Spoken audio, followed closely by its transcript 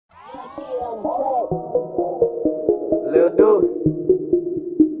Lil Deuce,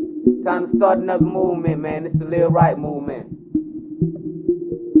 time to start another movement, man. It's the Live Right movement.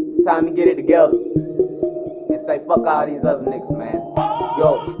 It's time to get it together and say fuck all these other niggas, man. Let's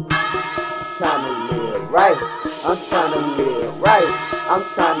go. I'm trying to live right. I'm trying to live right. I'm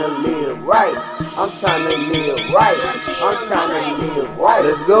trying to live right. I'm trying to live right. I'm trying to live right.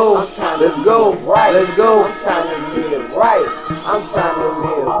 Let's go. Let's go. Right. Let's go. I'm trying to live right. I'm trying to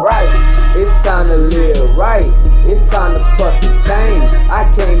live right. It's time to live right. It's time to fucking change.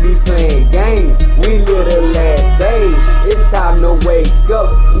 I can't be playing games. We live the last days. It's time to wake up.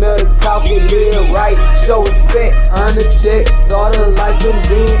 Smell the coffee, live right. Show respect, earn a check. Start a life and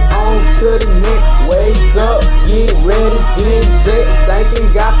then on to the next. Wake up, get ready, get jet. Thanking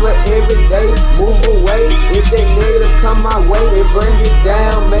God for every day. Move away. If that negative come my way, it bring it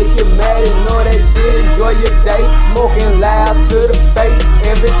down. Make you mad, ignore that shit. Enjoy your day. Smoking loud to the face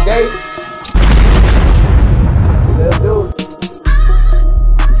every day. Let's do it.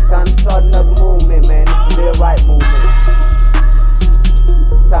 Time to start another movement, man. It's the Live Right movement.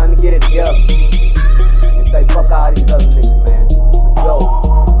 Time to get it together and say fuck all these other niggas, man. Let's go.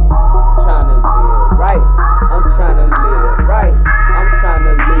 I'm trying to live right. I'm trying to live right. I'm trying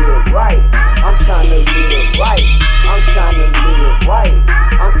to live right. I'm trying to live right. I'm trying to live right.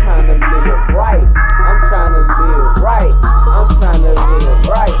 I'm trying to live right. I'm trying to live right. I'm trying to live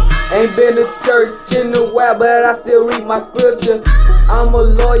right. Ain't been to church in a while, but I still read my scripture. I'm a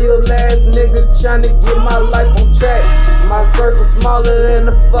loyal ass nigga trying to get my life on track. My circle smaller than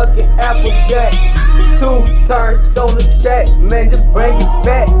a fucking Applejack. 2 turned on the track, man, just bring it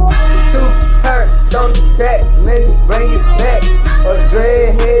back. 2 turned on the track, man, just bring it back. A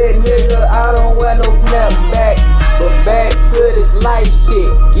dreadhead nigga, I don't wear no snapbacks. But back to this life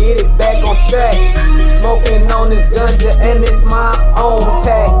shit, get it back on track. Smoking on this ganja and it's my own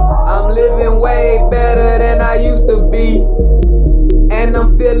pack. I'm living way better than I used to be. And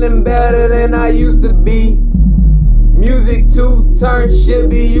I'm feeling better than I used to be. Music 2 turn should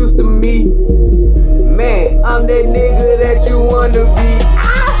be used to me. Man, I'm that nigga that you wanna be.